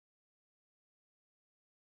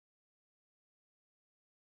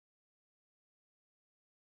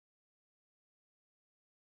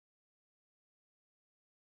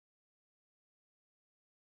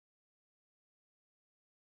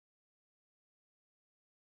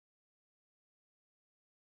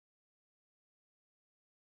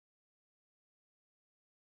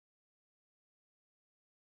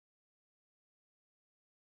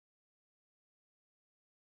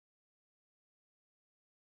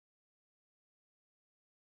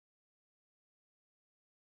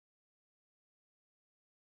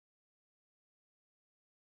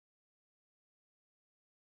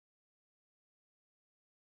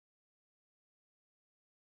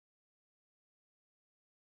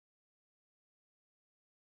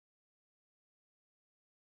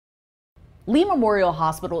Lee Memorial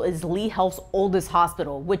Hospital is Lee Health's oldest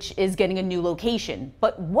hospital, which is getting a new location.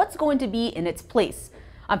 But what's going to be in its place?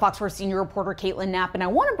 I'm Fox 4 senior reporter Caitlin Knapp, and I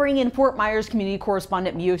want to bring in Fort Myers community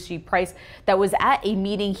correspondent Miyoshi Price that was at a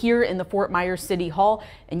meeting here in the Fort Myers City Hall,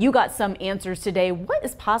 and you got some answers today. What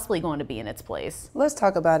is possibly going to be in its place? Let's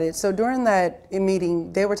talk about it. So during that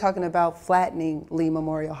meeting, they were talking about flattening Lee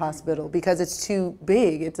Memorial Hospital because it's too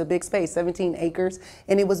big. It's a big space, 17 acres,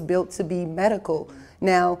 and it was built to be medical.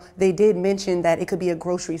 Now, they did mention that it could be a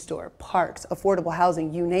grocery store, parks, affordable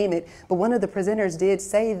housing, you name it. But one of the presenters did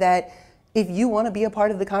say that if you want to be a part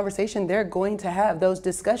of the conversation, they're going to have those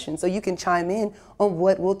discussions. So you can chime in on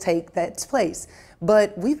what will take that place.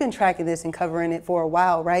 But we've been tracking this and covering it for a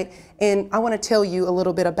while, right? And I want to tell you a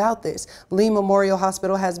little bit about this. Lee Memorial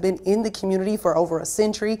Hospital has been in the community for over a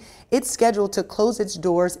century. It's scheduled to close its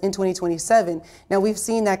doors in 2027. Now, we've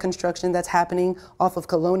seen that construction that's happening off of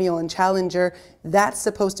Colonial and Challenger. That's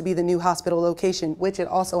supposed to be the new hospital location, which it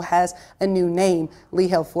also has a new name, Lee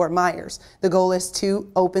Health Fort Myers. The goal is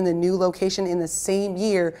to open the new location in the same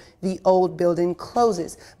year the old building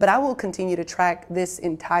closes. But I will continue to track this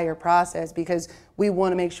entire process because we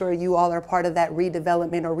want to make sure you all are part of that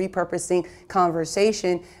redevelopment or repurposing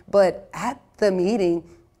conversation. But at the meeting,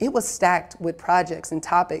 it was stacked with projects and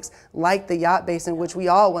topics like the yacht basin, which we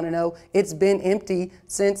all want to know. It's been empty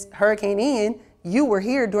since Hurricane Ian. You were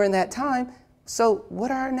here during that time. So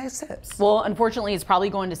what are our next steps? Well, unfortunately, it's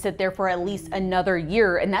probably going to sit there for at least another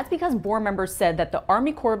year. And that's because board members said that the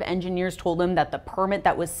Army Corps of Engineers told them that the permit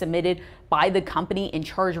that was submitted by the company in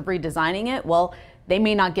charge of redesigning it, well, they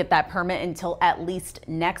may not get that permit until at least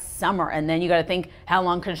next summer. And then you got to think how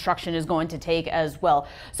long construction is going to take as well.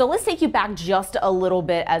 So let's take you back just a little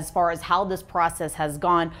bit as far as how this process has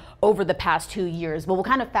gone over the past 2 years. But we'll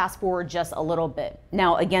kind of fast forward just a little bit.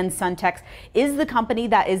 Now, again, Suntex is the company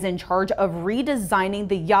that is in charge of redesigning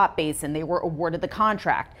the yacht basin. They were awarded the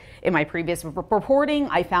contract. In my previous reporting,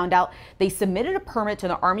 I found out they submitted a permit to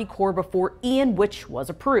the Army Corps before Ian, which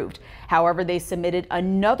was approved. However, they submitted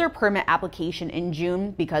another permit application in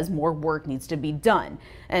June because more work needs to be done.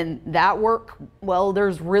 And that work, well,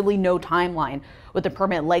 there's really no timeline. With the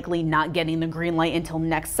permit likely not getting the green light until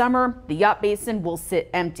next summer, the yacht basin will sit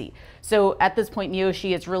empty. So at this point,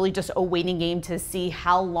 Miyoshi, it's really just a waiting game to see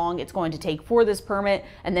how long it's going to take for this permit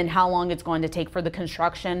and then how long it's going to take for the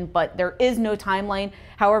construction. But there is no timeline.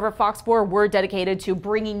 However, Fox 4, we're dedicated to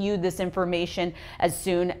bringing you this information as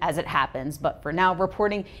soon as it happens. But for now,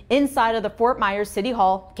 reporting inside of the Fort Myers City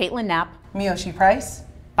Hall, Caitlin Knapp, Miyoshi Price,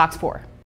 Fox 4.